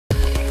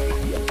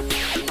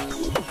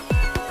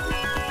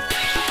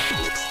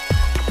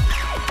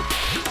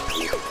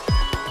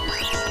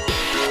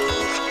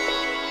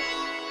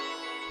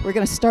We're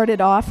going to start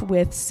it off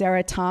with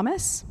Sarah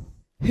Thomas,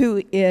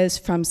 who is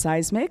from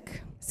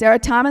Seismic. Sarah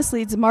Thomas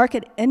leads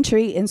market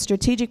entry in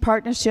strategic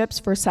partnerships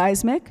for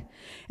Seismic,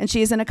 and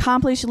she is an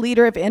accomplished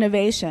leader of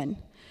innovation.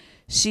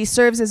 She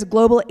serves as a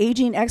global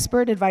aging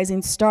expert,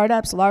 advising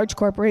startups, large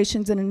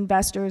corporations, and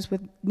investors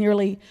with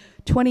nearly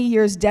 20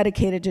 years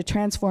dedicated to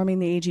transforming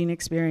the aging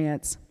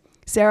experience.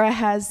 Sarah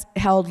has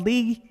held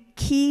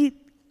key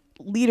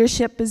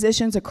leadership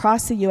positions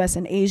across the US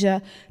and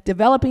Asia,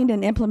 developing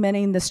and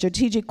implementing the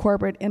strategic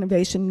corporate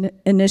innovation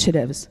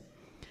initiatives.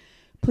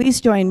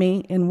 Please join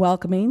me in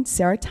welcoming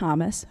Sarah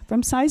Thomas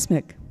from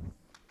Seismic.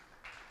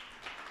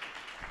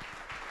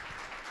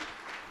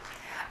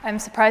 I'm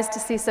surprised to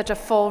see such a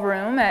full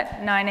room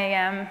at 9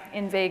 a.m.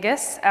 in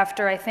Vegas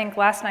after I think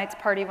last night's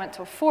party went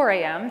till 4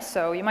 a.m.,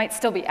 so you might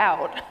still be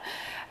out.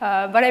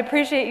 But I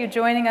appreciate you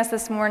joining us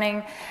this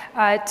morning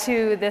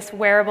to this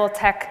wearable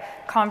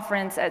tech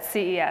conference at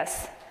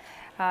CES.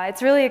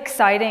 It's really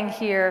exciting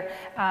here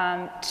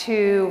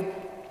to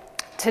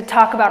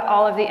talk about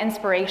all of the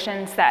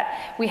inspirations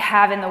that we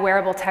have in the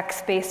wearable tech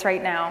space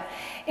right now.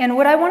 And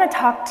what I want to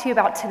talk to you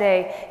about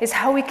today is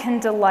how we can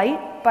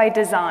delight by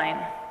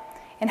design,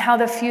 and how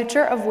the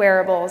future of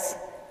wearables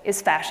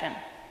is fashion.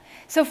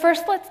 So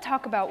first, let's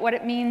talk about what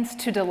it means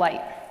to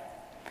delight.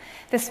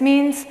 This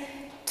means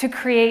to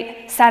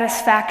create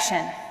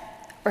satisfaction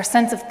or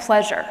sense of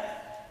pleasure.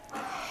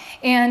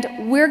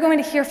 And we're going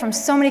to hear from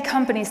so many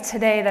companies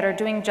today that are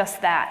doing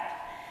just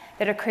that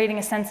are creating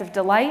a sense of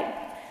delight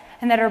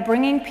and that are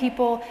bringing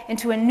people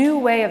into a new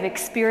way of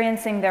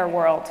experiencing their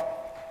world.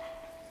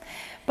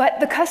 But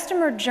the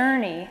customer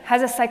journey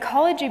has a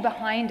psychology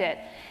behind it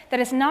that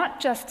is not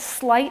just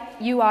slight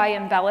UI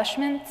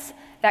embellishments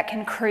that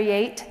can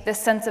create this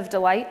sense of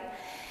delight.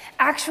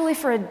 Actually,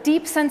 for a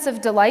deep sense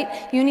of delight,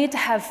 you need to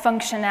have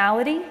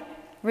functionality,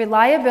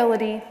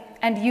 reliability,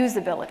 and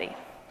usability.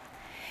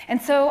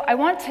 And so I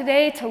want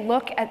today to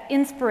look at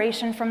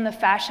inspiration from the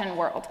fashion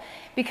world,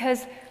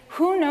 because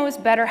who knows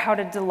better how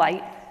to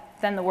delight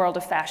than the world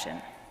of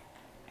fashion?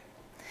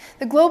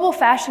 The global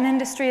fashion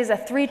industry is a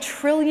 $3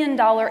 trillion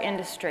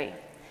industry,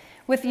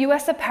 with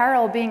US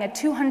apparel being a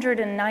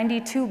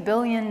 $292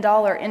 billion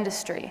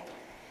industry.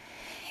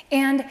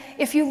 And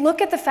if you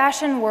look at the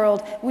fashion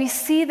world, we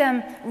see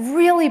them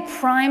really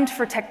primed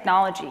for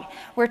technology,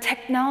 where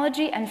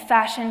technology and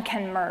fashion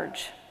can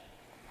merge.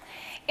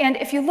 And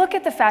if you look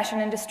at the fashion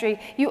industry,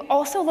 you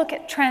also look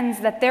at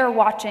trends that they're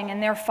watching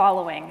and they're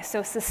following,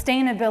 so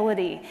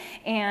sustainability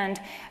and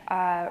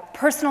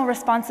personal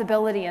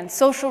responsibility and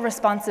social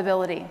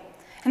responsibility.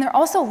 And they're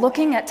also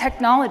looking at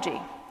technology.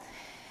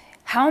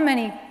 How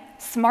many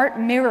smart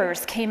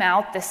mirrors came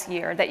out this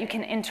year that you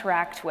can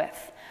interact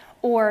with,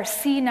 or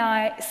see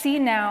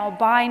now,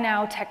 buy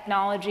now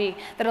technology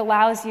that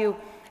allows you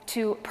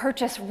to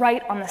purchase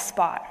right on the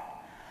spot,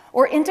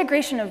 or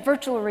integration of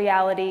virtual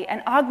reality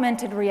and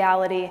augmented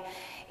reality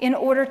in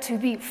order to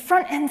be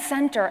front and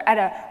center at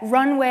a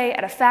runway,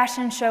 at a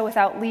fashion show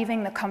without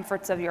leaving the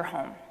comforts of your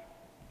home.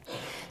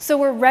 So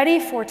we're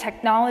ready for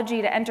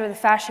technology to enter the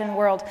fashion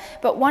world,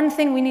 but one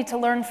thing we need to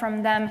learn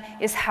from them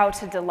is how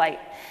to delight.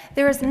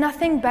 There is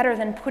nothing better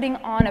than putting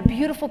on a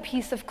beautiful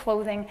piece of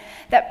clothing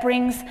that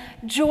brings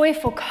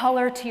joyful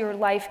color to your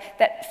life,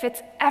 that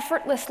fits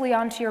effortlessly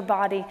onto your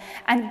body,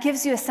 and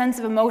gives you a sense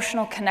of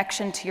emotional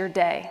connection to your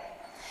day.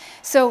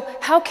 So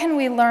how can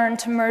we learn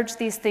to merge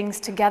these things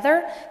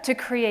together to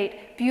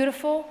create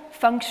beautiful,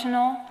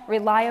 functional,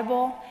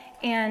 reliable,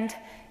 and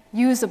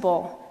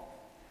usable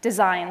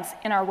designs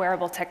in our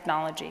wearable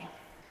technology?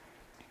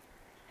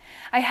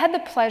 I had the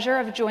pleasure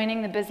of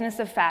joining the Business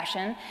of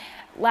Fashion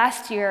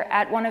last year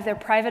at one of their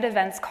private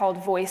events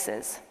called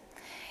Voices.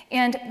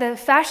 And the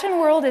fashion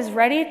world is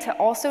ready to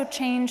also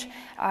change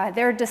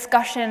their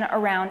discussion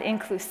around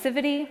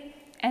inclusivity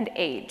and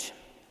age.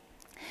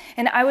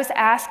 And I was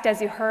asked,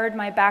 as you heard,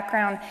 my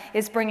background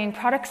is bringing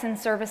products and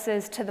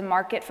services to the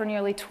market for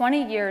nearly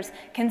 20 years,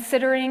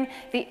 considering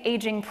the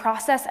aging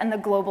process and the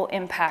global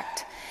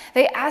impact.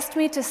 They asked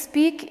me to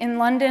speak in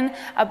London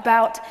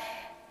about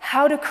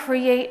how to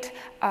create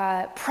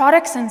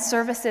products and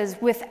services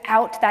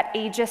without that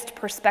ageist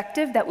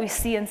perspective that we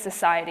see in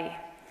society.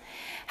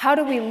 How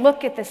do we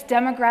look at this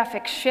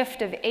demographic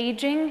shift of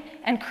aging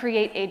and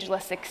create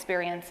ageless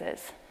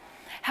experiences?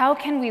 How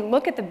can we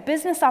look at the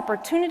business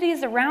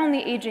opportunities around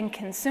the aging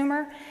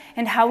consumer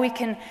and how we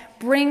can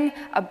bring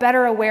a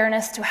better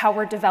awareness to how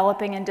we're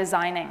developing and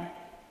designing?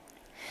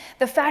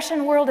 The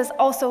fashion world is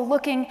also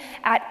looking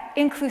at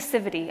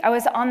inclusivity. I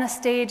was on the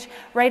stage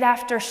right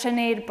after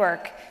Sinead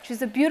Burke.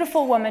 She's a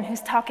beautiful woman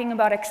who's talking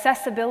about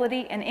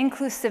accessibility and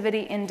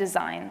inclusivity in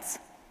designs.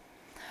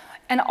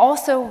 And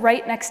also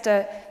right next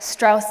to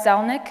Strauss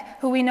Zelnick,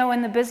 who we know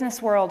in the business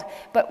world,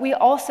 but we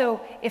also,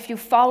 if you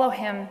follow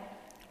him,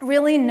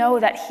 really know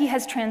that he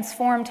has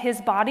transformed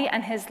his body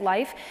and his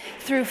life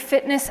through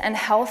fitness and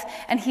health,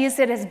 and he is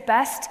at his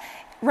best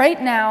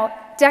right now,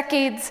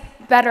 decades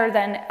better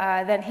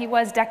than he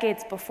was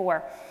decades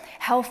before.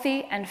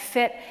 Healthy and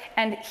fit,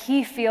 and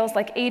he feels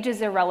like age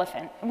is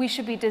irrelevant. We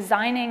should be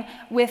designing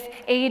with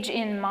age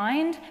in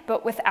mind,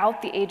 but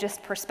without the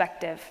ageist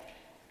perspective.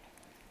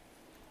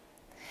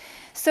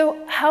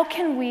 So how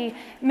can we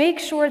make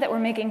sure that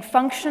we're making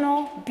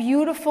functional,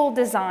 beautiful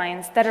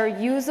designs that are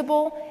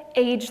usable,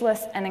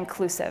 ageless, and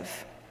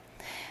inclusive?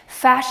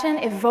 Fashion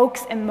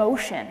evokes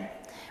emotion.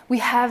 We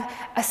have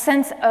a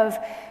sense of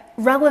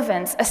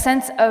relevance, a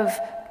sense of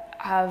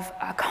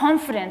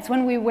confidence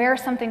when we wear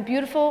something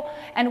beautiful,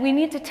 and we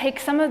need to take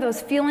some of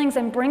those feelings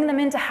and bring them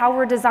into how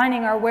we're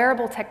designing our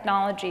wearable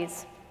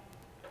technologies.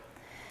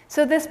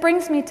 So this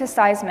brings me to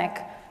Seismic,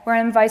 where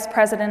I'm Vice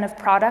President of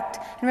Product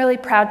and really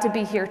proud to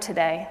be here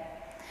today.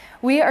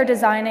 We are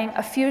designing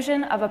a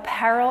fusion of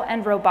apparel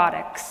and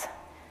robotics.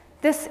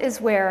 This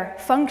is where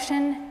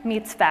function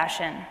meets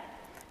fashion,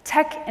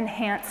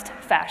 tech-enhanced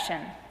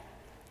fashion.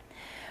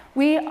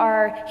 We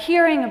are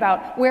hearing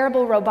about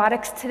wearable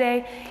robotics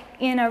today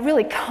in a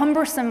really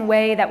cumbersome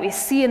way that we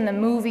see in the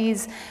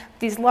movies,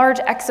 these large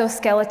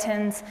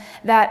exoskeletons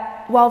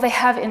that, while they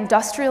have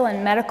industrial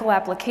and medical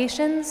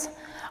applications,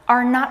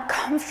 are not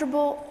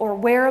comfortable or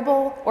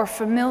wearable or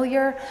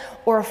familiar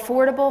or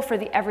affordable for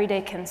the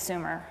everyday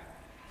consumer.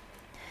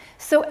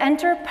 So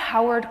enter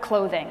powered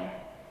clothing.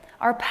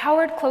 Our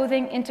powered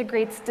clothing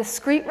integrates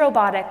discrete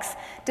robotics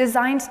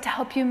designed to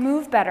help you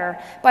move better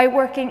by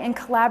working in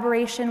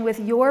collaboration with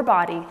your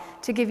body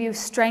to give you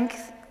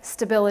strength,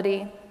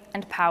 stability,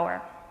 and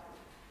power.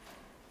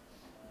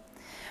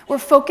 We're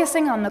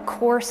focusing on the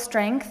core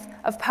strength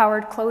of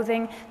powered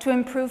clothing to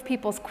improve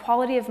people's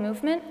quality of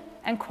movement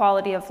and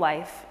quality of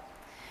life.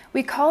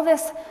 We call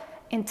this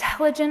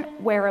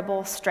intelligent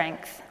wearable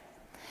strength.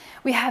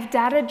 We have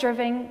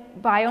data-driven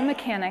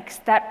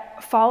biomechanics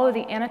that follow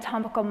the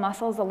anatomical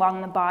muscles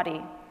along the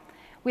body.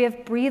 We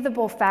have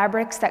breathable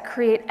fabrics that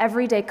create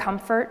everyday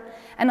comfort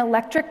and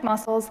electric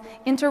muscles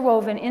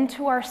interwoven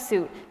into our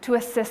suit to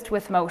assist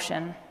with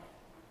motion.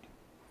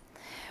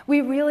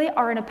 We really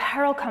are an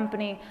apparel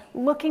company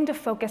looking to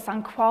focus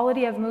on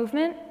quality of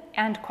movement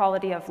and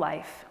quality of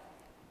life.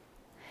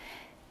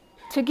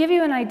 To give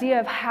you an idea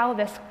of how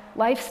this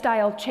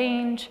lifestyle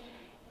change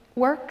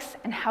works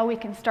and how we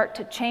can start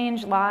to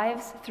change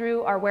lives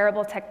through our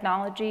wearable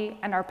technology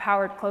and our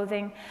powered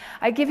clothing,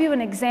 I give you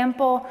an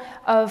example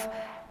of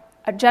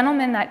a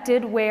gentleman that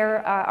did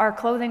wear our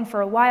clothing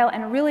for a while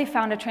and really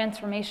found a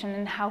transformation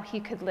in how he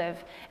could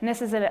live. And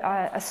this is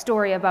a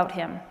story about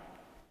him.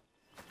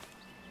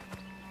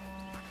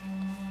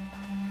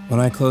 When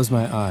I close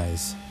my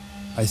eyes,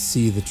 I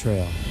see the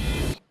trail,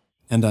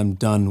 and I'm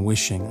done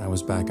wishing I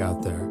was back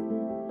out there,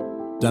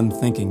 done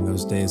thinking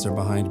those days are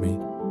behind me.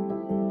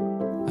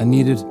 I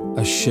needed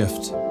a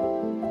shift,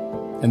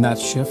 and that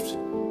shift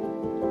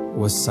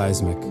was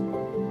Seismic.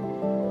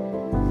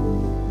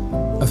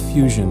 A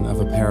fusion of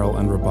apparel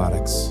and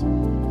robotics.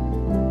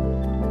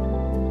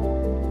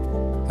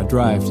 A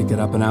drive to get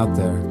up and out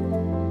there.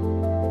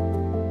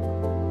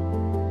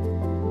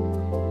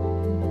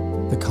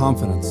 The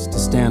confidence to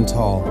stand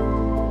tall.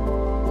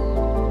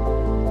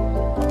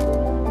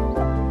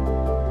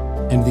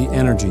 And the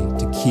energy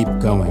to keep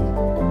going.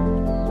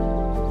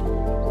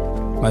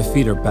 My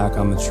feet are back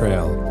on the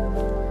trail,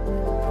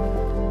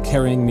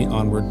 carrying me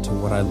onward to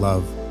what I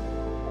love.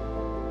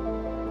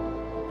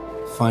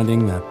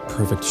 Finding that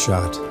perfect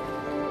shot.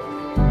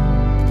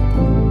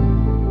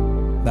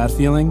 That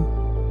feeling,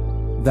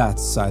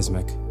 that's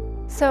Seismic.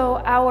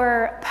 So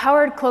our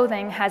powered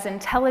clothing has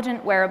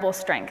intelligent wearable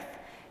strength.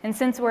 And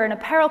since we're an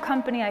apparel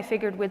company, I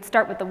figured we'd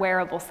start with the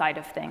wearable side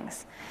of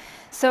things.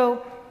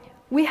 So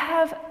we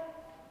have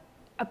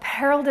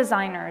apparel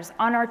designers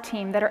on our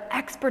team that are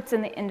experts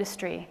in the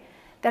industry,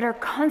 that are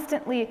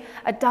constantly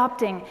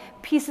adopting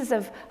pieces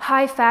of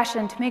high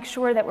fashion to make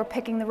sure that we're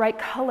picking the right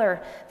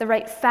color, the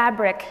right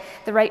fabric,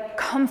 the right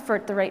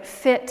comfort, the right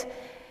fit.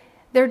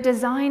 Their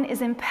design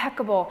is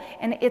impeccable,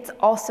 and it's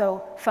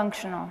also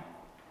functional.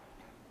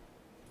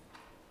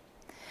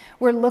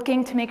 We're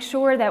looking to make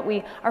sure that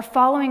we are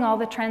following all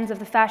the trends of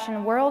the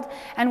fashion world,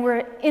 and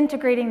we're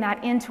integrating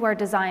that into our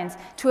designs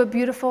to a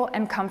beautiful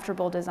and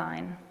comfortable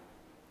design.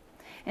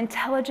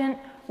 Intelligent,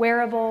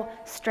 wearable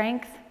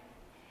strength.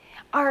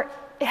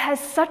 It has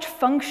such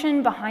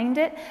function behind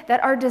it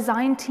that our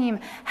design team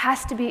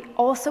has to be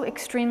also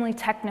extremely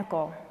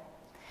technical.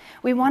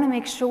 We want to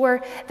make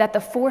sure that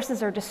the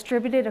forces are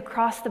distributed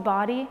across the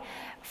body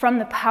from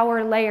the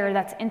power layer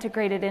that's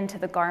integrated into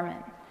the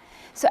garment.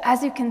 So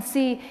as you can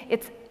see,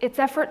 it's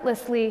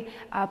effortlessly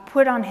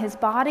put on his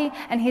body,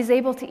 and he's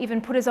able to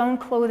even put his own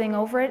clothing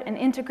over it and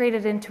integrate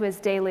it into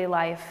his daily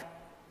life.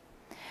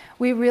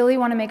 We really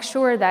want to make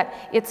sure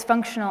that it's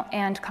functional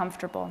and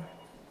comfortable.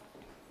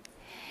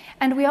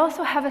 And we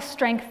also have a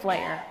strength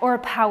layer, or a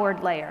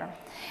powered layer.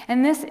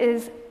 And this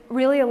is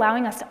really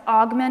allowing us to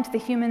augment the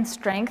human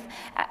strength,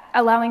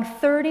 allowing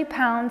 30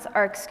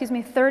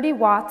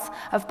 watts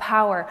of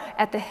power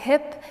at the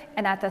hip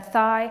and at the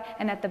thigh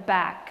and at the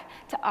back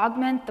to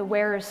augment the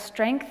wearer's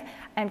strength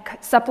and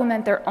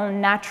supplement their own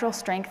natural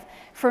strength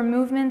for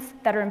movements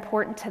that are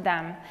important to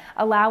them,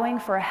 allowing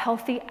for a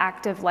healthy,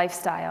 active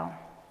lifestyle.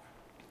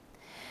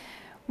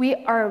 We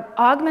are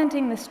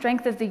augmenting the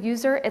strength of the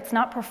user. It's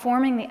not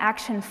performing the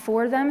action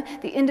for them.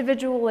 The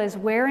individual is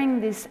wearing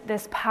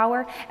this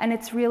power, and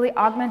it's really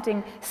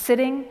augmenting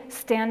sitting,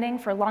 standing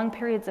for long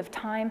periods of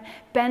time,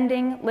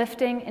 bending,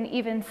 lifting, and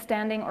even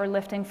standing or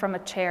lifting from a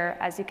chair,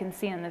 as you can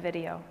see in the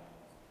video.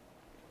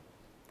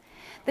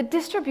 The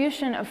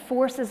distribution of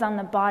forces on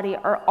the body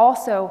are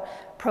also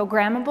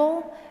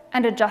programmable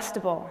and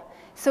adjustable,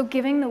 so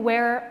giving the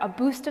wearer a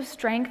boost of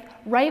strength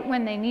right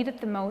when they need it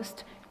the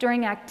most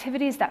during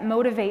activities that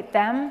motivate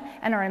them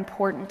and are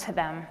important to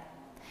them.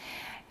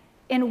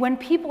 And when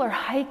people are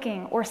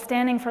hiking or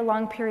standing for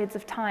long periods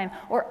of time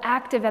or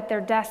active at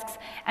their desks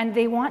and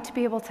they want to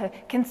be able to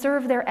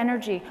conserve their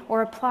energy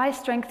or apply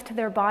strength to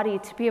their body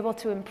to be able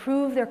to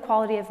improve their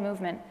quality of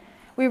movement,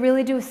 we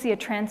really do see a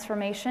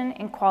transformation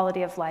in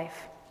quality of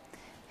life.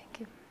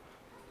 Thank you.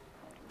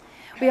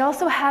 We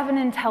also have an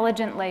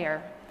intelligent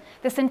layer.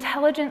 This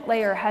intelligent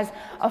layer has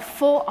a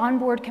full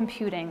onboard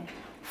computing,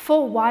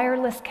 full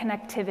wireless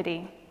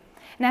connectivity.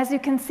 And as you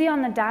can see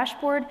on the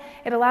dashboard,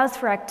 it allows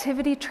for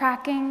activity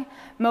tracking,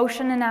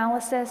 motion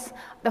analysis.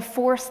 The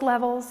force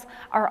levels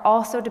are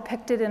also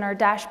depicted in our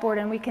dashboard,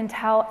 and we can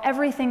tell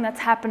everything that's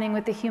happening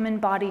with the human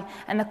body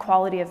and the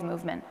quality of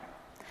movement.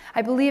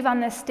 I believe on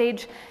this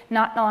stage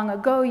not long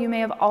ago, you may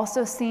have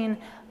also seen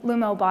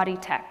Lumo Body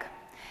Tech.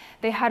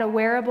 They had a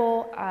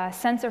wearable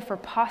sensor for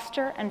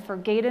posture and for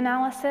gait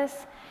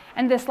analysis.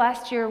 And this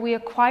last year, we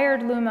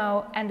acquired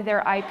Lumo and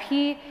their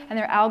IP and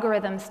their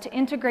algorithms to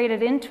integrate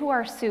it into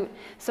our suit,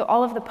 so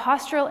all of the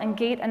postural and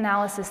gait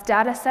analysis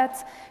data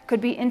sets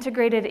could be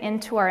integrated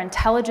into our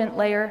intelligent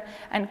layer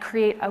and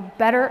create a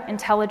better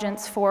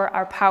intelligence for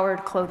our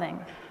powered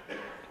clothing.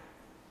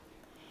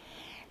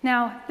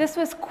 Now, this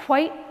was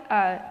quite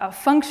a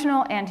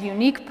functional and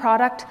unique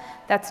product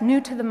that's new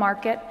to the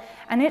market,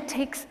 and it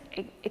takes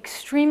an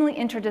extremely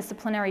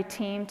interdisciplinary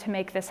team to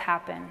make this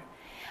happen.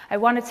 I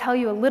want to tell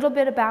you a little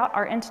bit about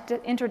our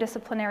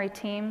interdisciplinary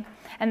team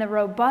and the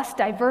robust,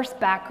 diverse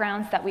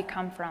backgrounds that we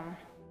come from.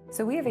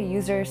 So we have a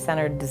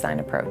user-centered design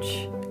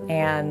approach,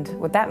 and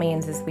what that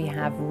means is we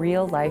have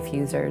real-life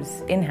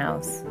users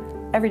in-house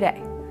every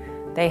day.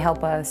 They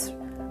help us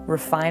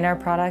refine our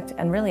product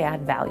and really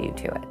add value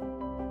to it.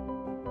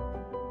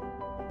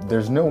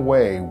 There's no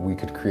way we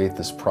could create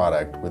this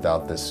product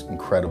without this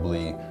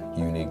incredibly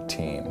unique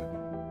team.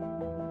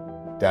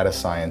 Data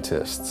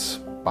scientists,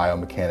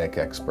 biomechanic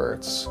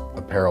experts,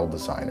 apparel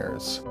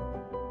designers.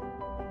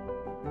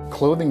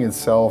 Clothing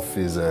itself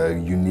is a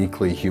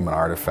uniquely human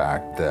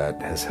artifact that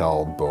has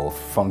held both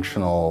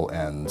functional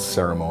and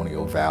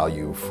ceremonial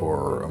value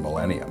for a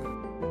millennium.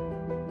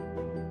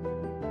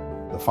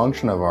 The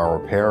function of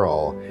our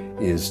apparel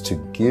is to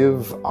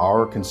give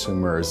our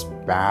consumers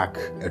back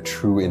a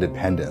true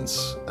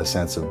independence, a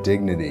sense of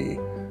dignity,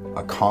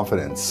 a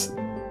confidence.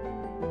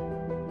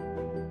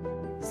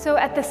 So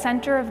at the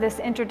center of this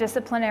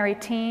interdisciplinary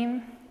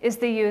team is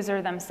the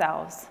user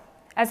themselves.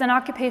 As an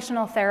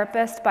occupational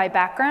therapist by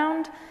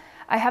background,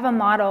 I have a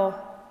motto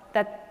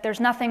that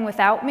there's nothing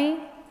without me,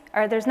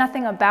 or there's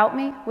nothing about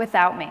me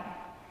without me.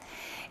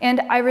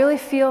 And I really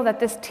feel that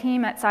this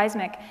team at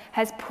Seismic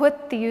has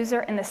put the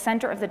user in the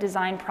center of the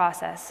design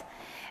process.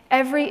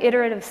 Every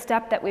iterative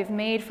step that we've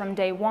made from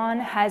day one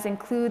has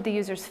included the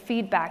user's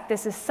feedback.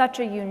 This is such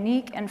a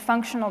unique and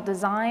functional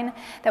design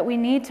that we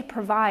need to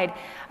provide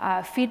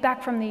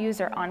feedback from the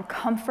user on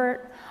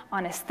comfort,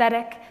 on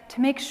aesthetic,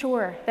 to make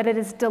sure that it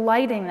is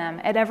delighting them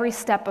at every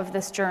step of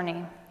this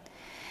journey.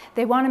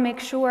 They want to make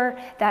sure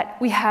that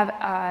we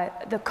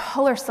have the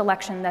color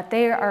selection that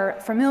they are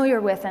familiar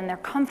with and they're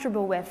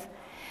comfortable with.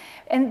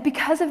 And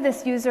because of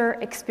this user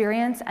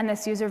experience and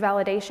this user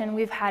validation,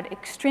 we've had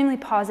extremely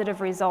positive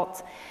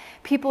results.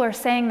 People are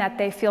saying that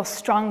they feel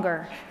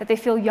stronger, that they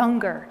feel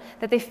younger,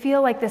 that they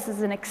feel like this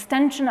is an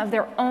extension of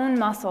their own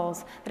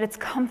muscles, that it's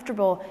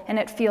comfortable and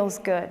it feels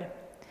good.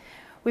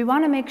 We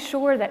want to make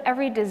sure that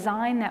every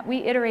design that we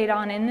iterate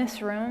on in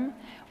this room,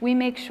 we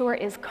make sure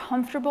is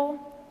comfortable,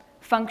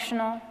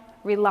 functional,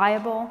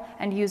 reliable,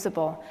 and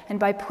usable. And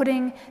by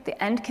putting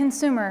the end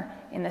consumer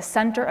in the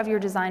center of your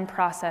design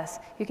process,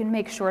 you can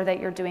make sure that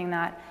you're doing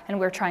that, and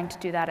we're trying to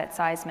do that at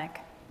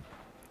Seismic.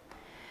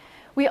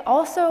 We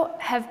also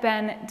have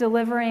been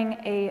delivering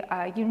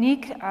a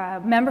unique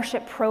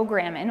membership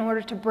program in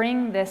order to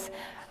bring this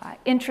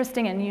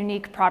interesting and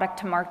unique product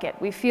to market.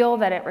 We feel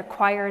that it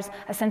requires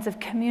a sense of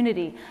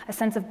community, a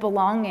sense of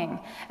belonging,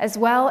 as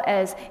well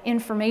as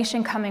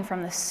information coming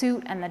from the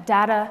suit and the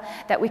data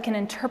that we can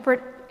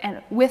interpret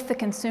and with the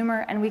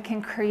consumer, and we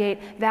can create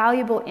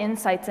valuable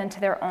insights into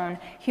their own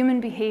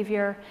human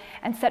behavior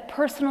and set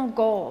personal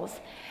goals.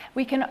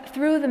 We can,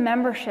 through the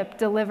membership,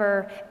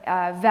 deliver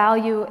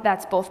value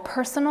that's both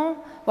personal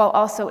while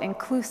also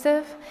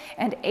inclusive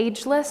and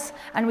ageless,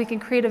 and we can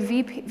create a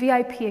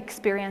VIP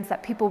experience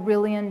that people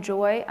really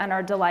enjoy and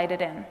are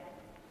delighted in.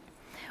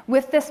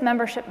 With this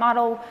membership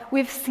model,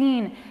 we've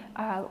seen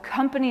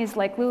companies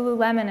like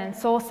Lululemon and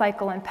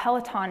SoulCycle and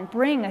Peloton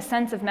bring a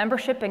sense of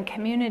membership and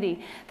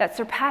community that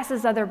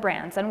surpasses other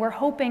brands. And we're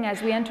hoping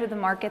as we enter the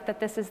market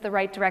that this is the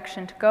right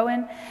direction to go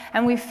in.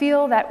 And we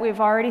feel that we've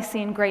already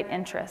seen great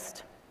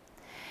interest.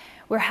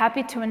 We're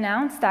happy to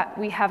announce that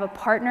we have a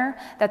partner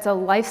that's a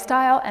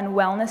lifestyle and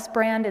wellness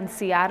brand in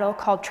Seattle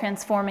called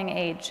Transforming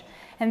Age.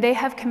 And they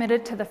have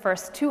committed to the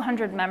first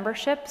 200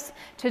 memberships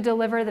to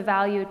deliver the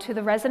value to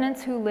the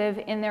residents who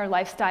live in their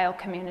lifestyle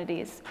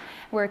communities.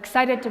 We're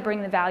excited to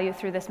bring the value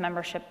through this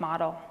membership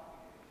model.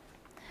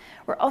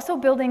 We're also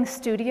building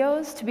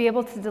studios to be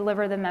able to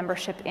deliver the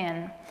membership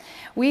in.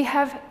 We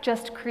have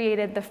just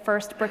created the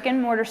first brick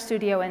and mortar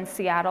studio in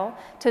Seattle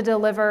to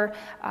deliver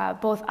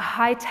both a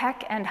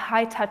high-tech and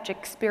high-touch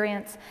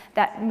experience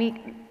that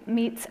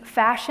meets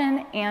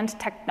fashion and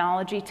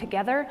technology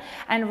together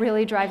and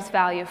really drives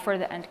value for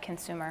the end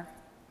consumer.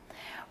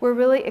 We're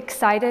really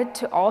excited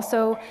to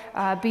also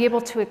be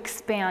able to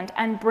expand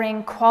and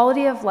bring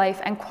quality of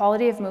life and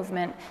quality of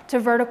movement to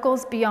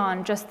verticals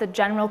beyond just the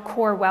general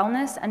core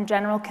wellness and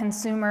general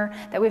consumer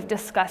that we've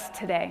discussed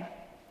today.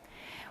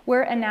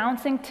 We're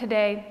announcing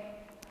today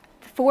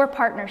 4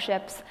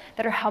 partnerships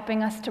that are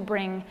helping us to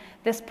bring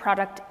this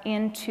product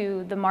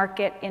into the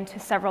market, into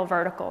several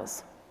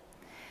verticals.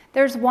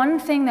 There's one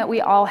thing that we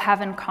all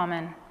have in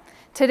common.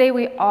 Today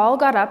we all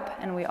got up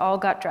and we all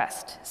got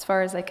dressed, as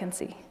far as I can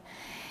see.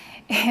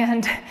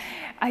 And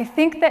I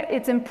think that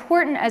it's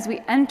important as we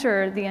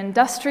enter the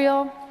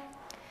industrial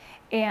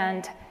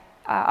and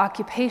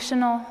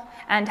occupational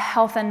and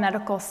health and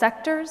medical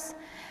sectors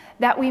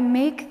that we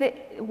make the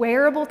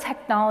wearable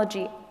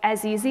technology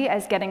as easy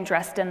as getting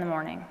dressed in the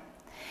morning,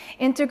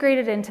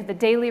 integrated into the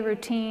daily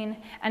routine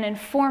and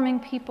informing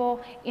people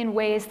in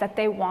ways that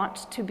they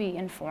want to be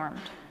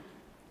informed.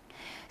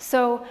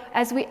 So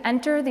as we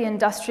enter the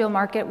industrial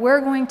market,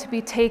 we're going to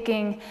be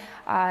taking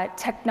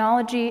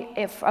technology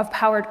of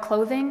powered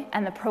clothing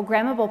and the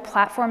programmable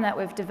platform that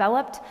we've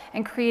developed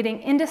and creating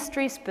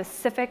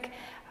industry-specific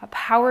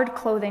powered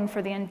clothing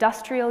for the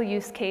industrial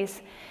use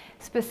case,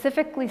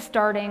 specifically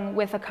starting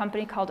with a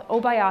company called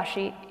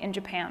Obayashi in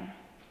Japan.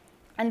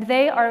 And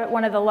they are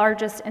one of the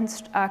largest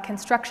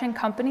construction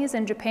companies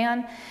in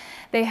Japan.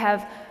 They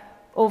have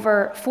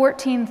over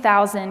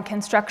 14,000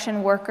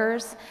 construction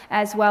workers,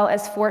 as well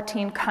as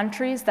 14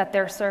 countries that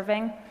they're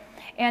serving.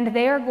 And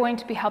they are going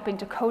to be helping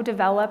to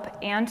co-develop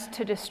and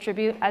to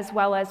distribute, as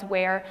well as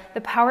wear,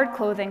 the powered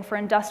clothing for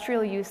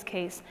industrial use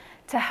case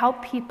to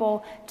help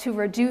people to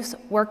reduce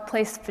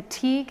workplace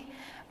fatigue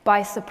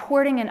by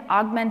supporting and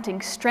augmenting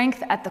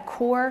strength at the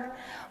core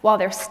while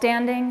they're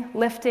standing,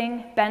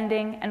 lifting,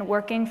 bending, and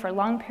working for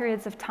long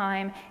periods of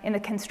time in the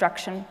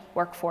construction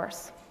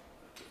workforce.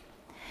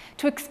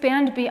 To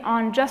expand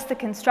beyond just the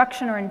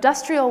construction or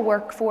industrial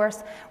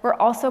workforce, we're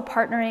also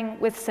partnering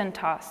with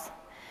Cintas,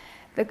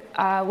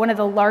 one of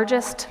the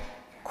largest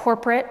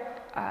corporate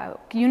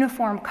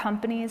uniform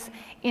companies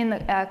in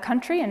the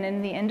country and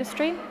in the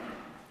industry.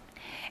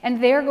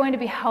 And they're going to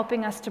be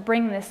helping us to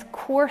bring this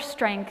core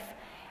strength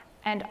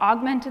and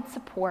augmented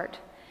support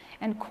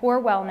and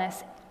core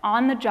wellness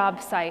on the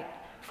job site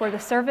for the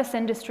service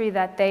industry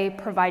that they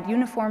provide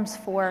uniforms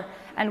for,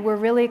 and we're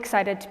really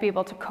excited to be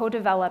able to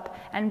co-develop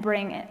and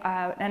bring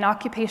an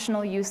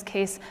occupational use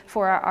case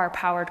for our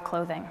powered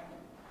clothing.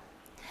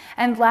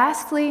 And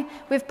lastly,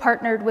 we've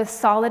partnered with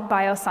Solid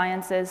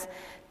Biosciences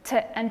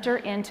to enter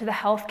into the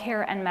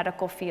healthcare and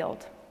medical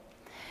field.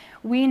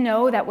 We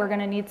know that we're going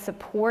to need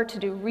support to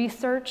do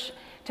research,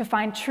 to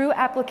find true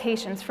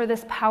applications for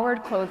this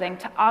powered clothing,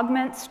 to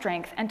augment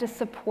strength, and to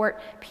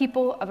support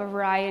people of a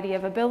variety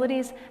of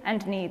abilities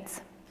and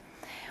needs.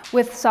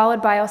 With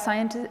Solid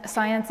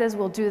Biosciences,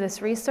 we'll do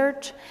this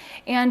research,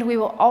 and we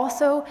will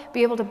also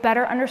be able to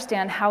better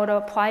understand how to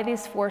apply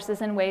these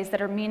forces in ways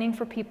that are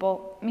meaningful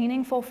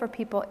for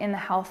people in the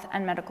health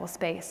and medical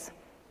space.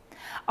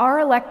 Our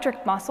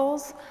electric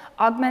muscles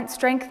augment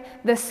strength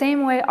the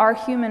same way our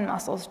human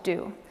muscles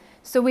do.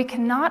 So we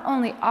can not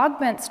only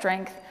augment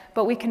strength,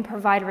 but we can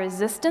provide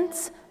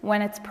resistance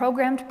when it's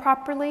programmed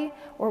properly,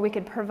 or we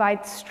can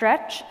provide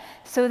stretch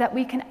so that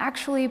we can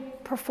actually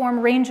perform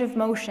range of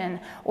motion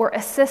or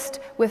assist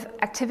with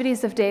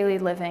activities of daily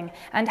living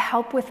and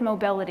help with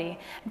mobility,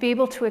 be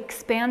able to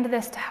expand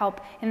this to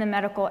help in the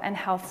medical and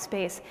health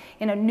space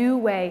in a new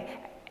way,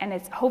 and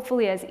it's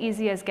hopefully as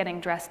easy as getting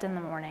dressed in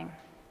the morning.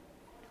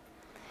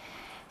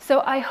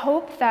 So I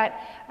hope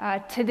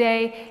that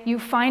today you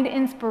find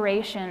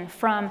inspiration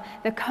from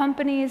the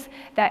companies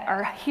that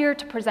are here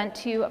to present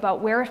to you about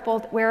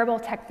wearable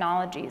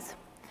technologies.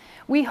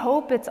 We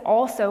hope it's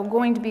also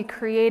going to be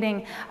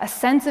creating a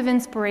sense of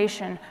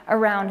inspiration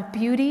around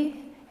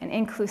beauty and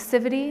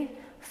inclusivity,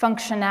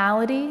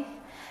 functionality,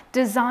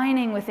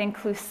 designing with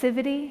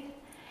inclusivity,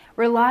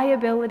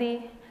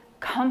 reliability,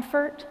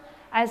 comfort,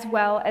 as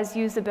well as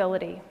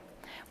usability.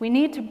 We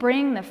need to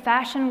bring the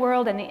fashion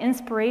world and the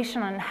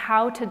inspiration on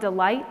how to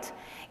delight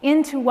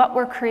into what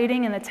we're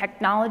creating in the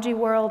technology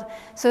world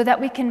so that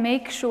we can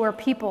make sure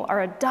people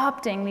are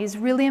adopting these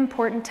really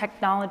important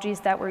technologies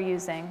that we're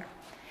using.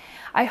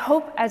 I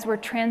hope as we're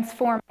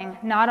transforming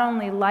not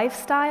only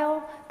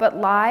lifestyle, but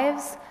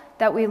lives,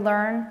 that we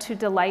learn to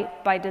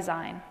delight by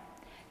design.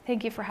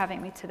 Thank you for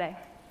having me today.